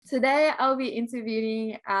Today I'll be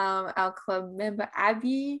interviewing our club member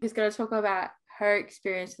Abby, who's going to talk about her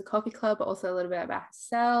experience with the coffee club, but also a little bit about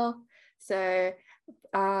herself. So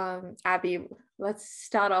Abby, let's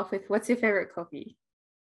start off with, what's your favorite coffee?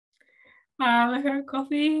 My favorite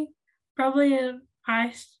coffee, probably an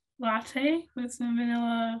iced latte with some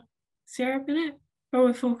vanilla syrup in it, or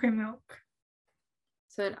with full cream milk.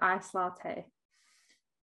 So an iced latte.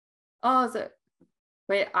 Oh, is it?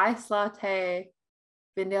 Wait, iced latte,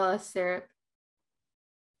 vanilla syrup,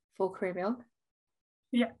 full cream milk?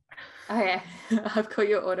 Yeah. Okay, I've got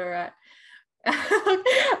your order right.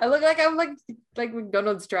 I look like I'm like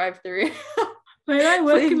McDonald's drive-through. Wait, I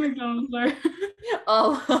work in McDonald's though.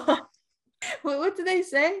 Oh, what do they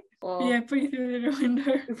say? Oh, yeah, put you through the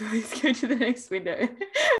window. Please go to the next window.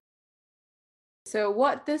 So,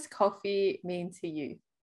 what does coffee mean to you?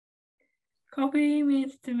 Coffee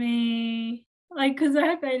means to me, like, because I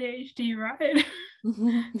have ADHD, right?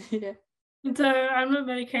 Yeah. And so I'm not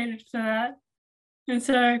medicated for that. And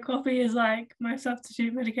so coffee is like my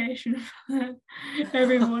substitute medication for that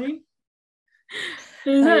every morning.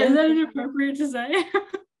 Is that inappropriate to say?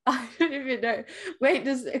 I don't even know. Wait,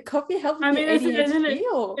 does coffee help with your isn't ADHD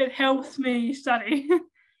or? it helps me study.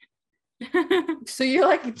 So you're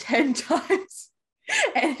like 10 times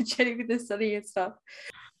energetic with the study and stuff.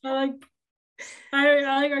 I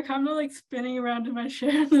kind of like spinning around in my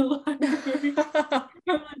chair in the library.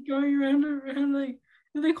 I'm like going around and around like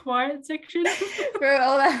in the quiet section. Bro,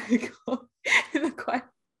 all that in the quiet.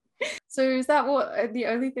 So is that what the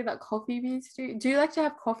only thing that coffee means to you? Do you like to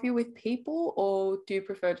have coffee with people, or do you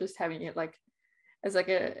prefer just having it like as like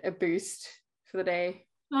a boost for the day?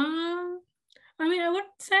 I mean, I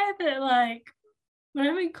wouldn't say that like when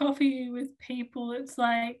I'm having coffee with people, it's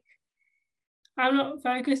like I'm not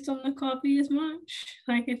focused on the coffee as much.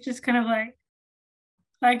 Like it's just kind of like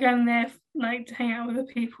I'm there like to hang out with the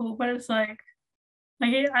people, but it's like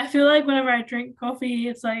I feel like whenever I drink coffee,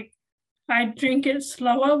 it's like I drink it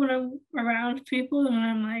slower when I'm around people than when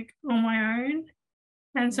I'm like on my own.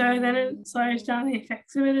 And so then it slows down the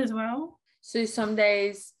effects of it as well. So some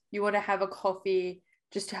days you want to have a coffee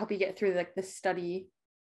just to help you get through like the study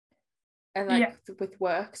and like with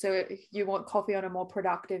work. So you want coffee on a more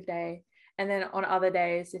productive day. And then on other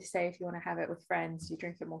days, if you want to have it with friends, you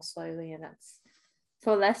drink it more slowly, and that's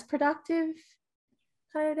for less productive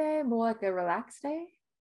kind of day, more like a relaxed day.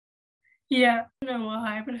 Yeah, I don't know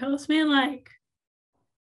why, but it helps me like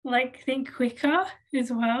think quicker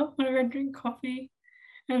as well whenever I drink coffee.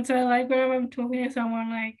 And so like whenever I'm talking to someone,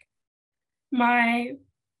 like my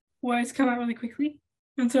words come out really quickly.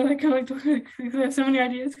 And so I kind of like talking really quickly. There's so many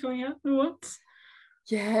ideas coming out at once.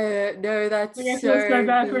 Yeah, no, that's like, I feel so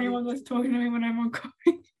bad for anyone that's talking to me when I'm on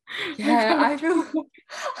coffee. Yeah, I feel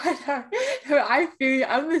you.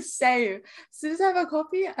 I'm the same. As soon as I have a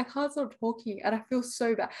coffee, I can't stop talking and I feel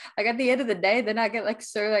so bad. Like at the end of the day, then I get like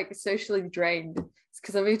so like socially drained. It's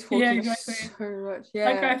because I've been talking so much. Yeah.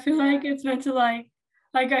 Like I feel like it's meant to like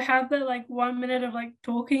I have that like 1 minute of like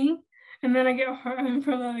talking, and then I get home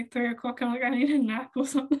from like 3 o'clock. I'm like, I need a nap or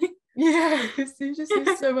something. Yeah, because you just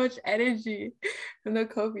have so much energy from the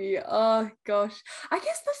coffee. Oh gosh, I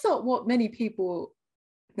guess that's not what many people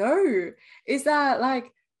know. Is that like,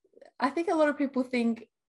 I think a lot of people think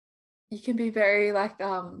you can be very like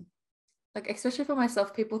especially for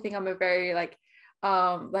myself, people think I'm a very like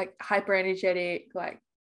hyper energetic, like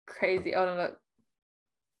crazy, I don't know,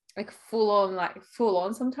 like full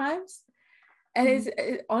on sometimes. And it's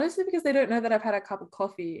honestly because they don't know that I've had a cup of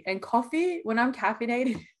coffee. And coffee, when I'm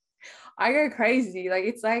caffeinated, I go crazy. Like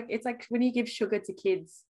it's like when you give sugar to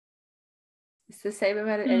kids, it's the same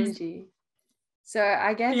amount of energy. So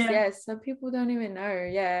I guess yes, some people don't even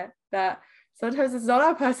know that sometimes it's not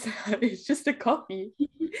our personality, it's just a coffee.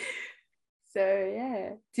 So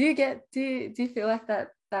yeah, do you feel like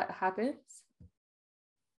that happens?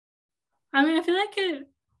 I mean, I feel like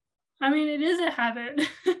it is a habit.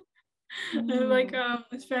 Like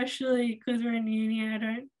especially because we're in uni, I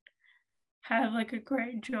don't have like a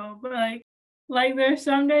great job, but like there are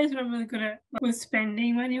some days when I'm really good at with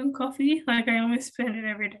spending money on coffee. Like I almost spend it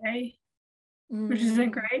every day, which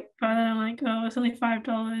isn't great, but then I'm like, oh, it's only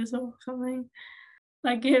 $5 or something.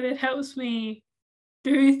 Like it helps me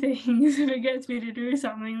do things. If it gets me to do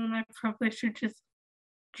something, then I probably should just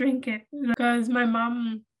drink it. Because my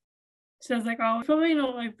mum says like, oh, it's probably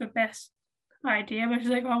not like the best idea, but she's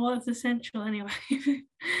like, oh well, it's essential anyway.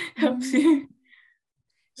 Helps you.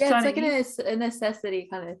 Yeah, study. it's like a necessity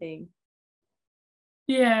kind of thing.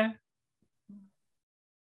 Yeah.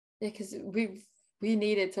 Yeah, because we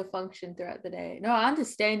need it to function throughout the day. No, I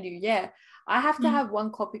understand you. Yeah, I have to have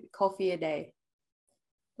one coffee a day.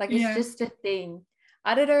 Like it's just a thing.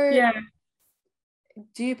 I don't know. Yeah.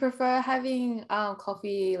 Do you prefer having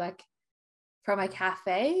coffee like from a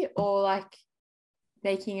cafe or like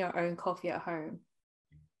making your own coffee at home?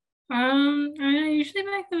 I usually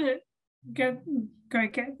make them go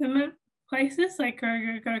get them at places, like go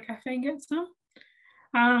to a cafe and get some.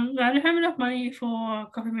 I don't have enough money for a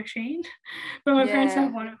coffee machine, but my parents have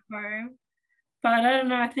Yeah. one at home. But I don't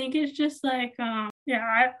know, I think it's just like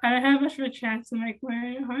yeah, I don't have much of a chance to make my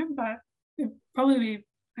own at home, but it'd probably be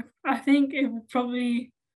I think it would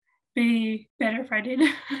probably be better if I did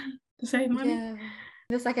to save money. Yeah.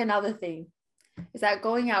 There's like another thing is that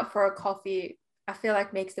going out for a coffee, I feel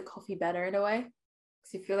like makes the coffee better in a way.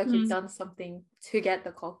 Because you feel like you've Mm. done something to get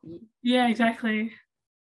the coffee. Yeah, exactly.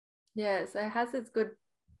 Yeah, so it has its good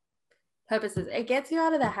purposes. It gets you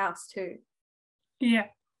out of the house too. Yeah.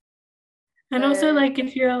 And also So like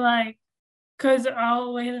if you're like, because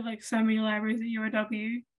I'll we have like so many libraries at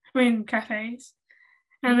UOW, I mean cafes.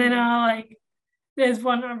 And then mhm. like there's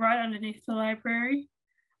one right underneath the library,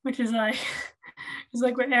 which is like it's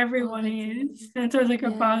like where Oh, everyone that's is. amazing. And so it's like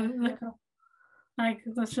a buzz, Yeah. like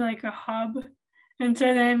that's like a hub. And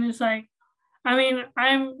so then it's like I mean,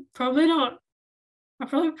 I'm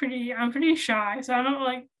pretty shy. So I don't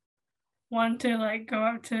like want to like go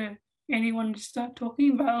up to anyone and just start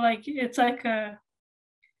talking, but like it's like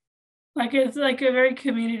a very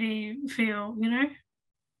community feel, you know?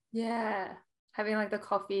 Yeah. Having like the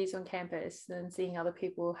coffees on campus and seeing other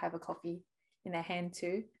people have a coffee in their hand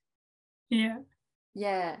too. Yeah.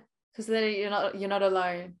 Yeah. Because then you're not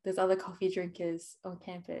alone. There's other coffee drinkers on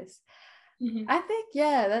campus. Hmm. I think,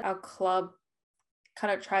 yeah, that our club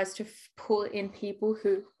kind of tries to pull in people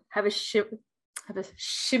who have have a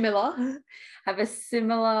similar have a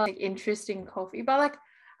similar like, interesting coffee. But like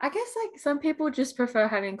I guess like some people just prefer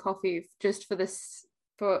having coffee just for this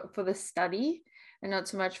for the study and not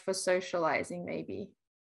so much for socializing maybe.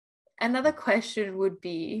 Another question would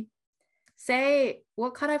be, say,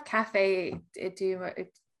 what kind of cafe do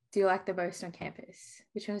you like the most on campus?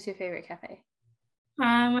 Which one's your favorite cafe?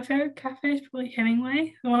 My favorite cafe is probably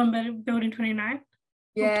Hemingway, the one on Building 29 up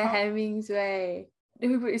Yeah, top. Hemingsway.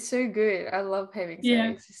 It's so good. I love Hemingsway. Yeah.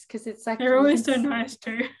 It's just because it's like They're you always can so nice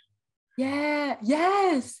too. yeah,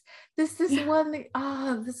 yes. There's this Yeah. one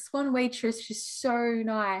this one waitress, she's so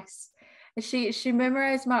nice. And she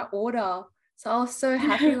memorized my order. So I was so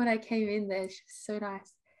happy Yeah. when I came in there. She's so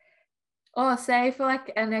nice. Oh, say for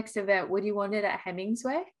like our next event, would you want it at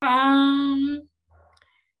Hemingsway? Um,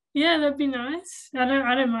 yeah, that'd be nice. I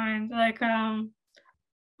don't mind. Like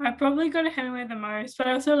I probably go to Hemingway the most, but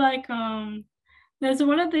I also like there's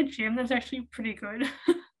one at the gym that's actually pretty good.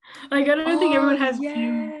 Like I don't think Oh everyone has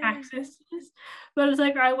gym yeah. access to this, but it's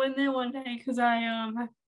like I went there one day because I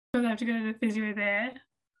have to go to the physio there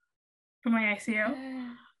for my ACL.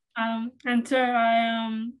 Yeah. And so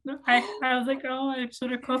I was like, oh, I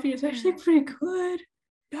sort of coffee is actually Yeah. pretty good.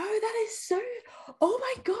 No, that is so. Oh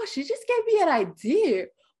my gosh, you just gave me an idea.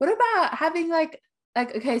 What about having like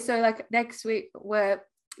okay, so like next week where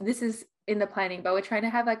this is in the planning, but we're trying to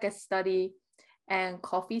have like a study and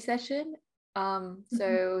coffee session. Mhm.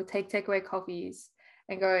 So take takeaway coffees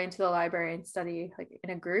and go into the library and study like in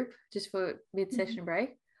a group just for Mhm. mid-session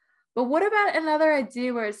break. But what about another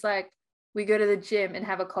idea where it's like we go to the gym and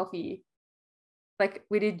have a coffee? Like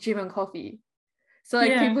we did gym and coffee. So like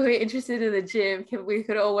Yeah, people who are interested in the gym, we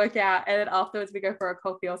could all work out and then afterwards we go for a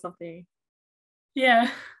coffee or something.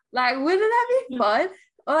 yeah, Like, wouldn't that be fun?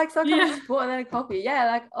 Or like some kind of yeah, sport and then a coffee. Yeah,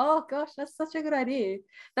 like, oh gosh, that's such a good idea.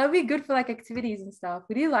 That would be good for like activities and stuff.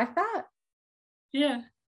 Would you like that? yeah.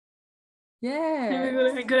 That'd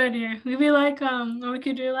Yeah. be a good idea. We'd be like, or we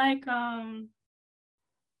could do like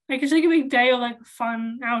it's like a big day of like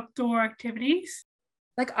fun outdoor activities.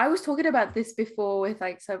 Like I was talking about this before with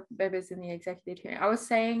like some members in the executive team. I was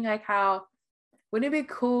saying like how wouldn't it be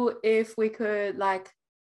cool if we could like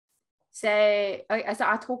say so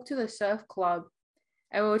I talked to the surf club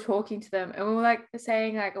and we were talking to them and we were like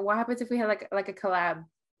saying like what happens if we had like a collab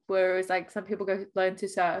where it was like some people go learn to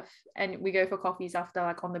surf and we go for coffees after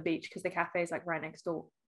like on the beach because the cafe is like right next door.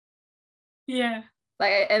 Yeah,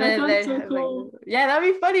 Like and that then sounds so like cool. yeah,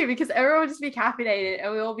 that'd be funny because everyone would just be caffeinated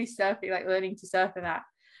and we all be surfing, like learning to surf and that.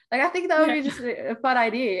 Like I think that would Yeah. be just a fun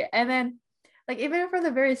idea. And then like even from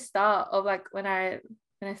the very start of like when I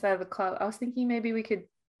started the club, I was thinking maybe we could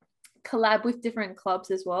collab with different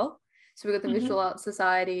clubs as well. So we got the Hmm. Visual Arts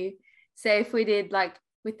Society. Say if we did like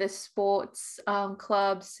with the sports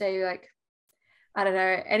clubs, say like I don't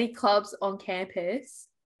know, any clubs on campus,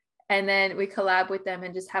 and then we collab with them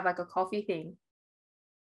and just have like a coffee thing.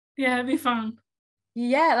 Yeah, it'd be fun.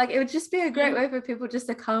 Yeah, like it would just be a great way for people just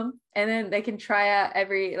to come, and then they can try out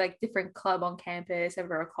every like different club on campus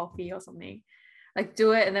over a coffee or something. Like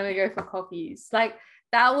do it and then we go for coffees. Like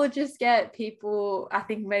that will just get people, I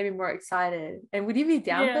think, maybe more excited. And would you be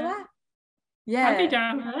down for that? I'd be Yeah.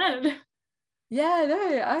 down for that. Yeah,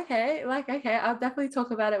 no, okay. Like, okay, I'll definitely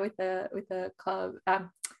talk about it with the club,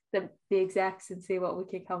 the execs, and see what we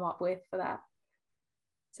can come up with for that.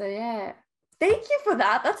 So yeah. Thank you for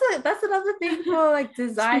that. That's another thing for like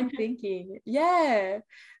design thinking. Yeah.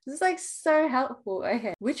 This is like so helpful.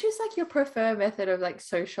 Okay. Which is like your preferred method of like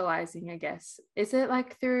socializing, I guess? Is it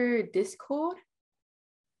like through Discord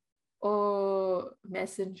or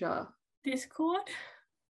Messenger? Discord?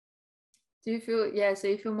 Do you feel, yeah, so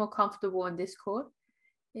you feel more comfortable on Discord?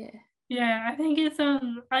 Yeah. Yeah, I think it's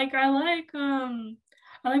like I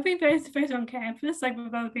like being face to face on campus, like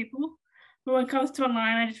with other people. But when it comes to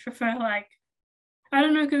online, I just prefer like I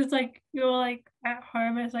don't know, because it's like you're like at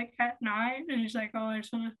home, it's like at night, and it's like, oh, I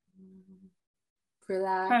just want to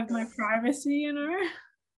Relax. have my privacy, you know?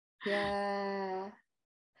 Yeah.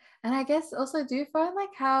 And I guess also, do you find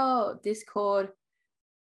like how Discord,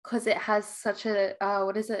 because it has such a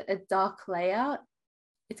what is it, a dark layout,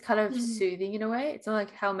 it's kind of soothing in a way. It's not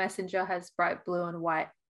like how Messenger has bright blue and white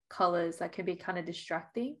colors that can be kind of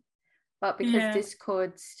distracting, but because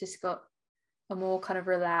Discord's just got a more kind of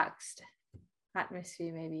relaxed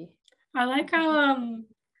atmosphere, maybe. I like how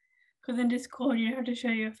because in Discord you have to show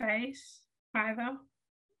your face either.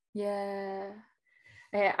 Yeah.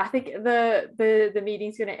 I think the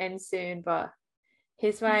meeting's gonna end soon, but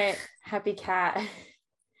here's my happy cat.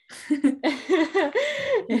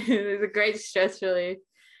 It's a great stress relief.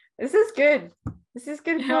 This is good. This is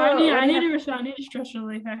good. Yeah, I need a stress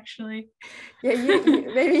relief actually. Yeah,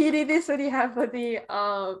 you maybe you need this when you have the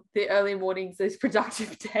early mornings, those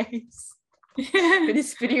productive days. Yeah. When you're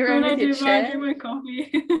spinning around with your chair. I drink my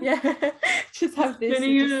coffee. Yeah, just have this.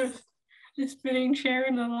 A spinning chair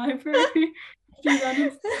in the library. Do that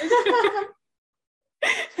instead.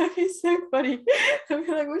 That'd be so funny. I'd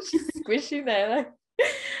be like, what's she squishing there? Like,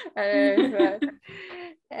 I don't know.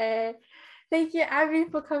 But, thank you, Abby,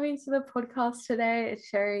 for coming to the podcast today and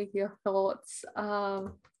sharing your thoughts.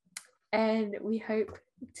 And we hope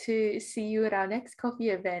to see you at our next coffee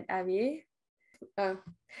event, Abby.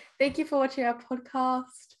 Thank you for watching our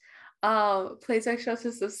podcast. Please make sure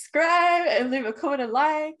to subscribe and leave a comment and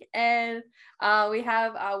like, and we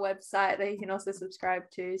have our website that you can also subscribe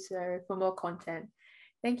to, so for more content.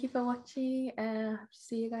 Thank you for watching, and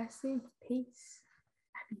see you guys soon. Peace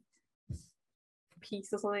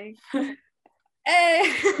or something.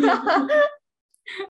 Hey.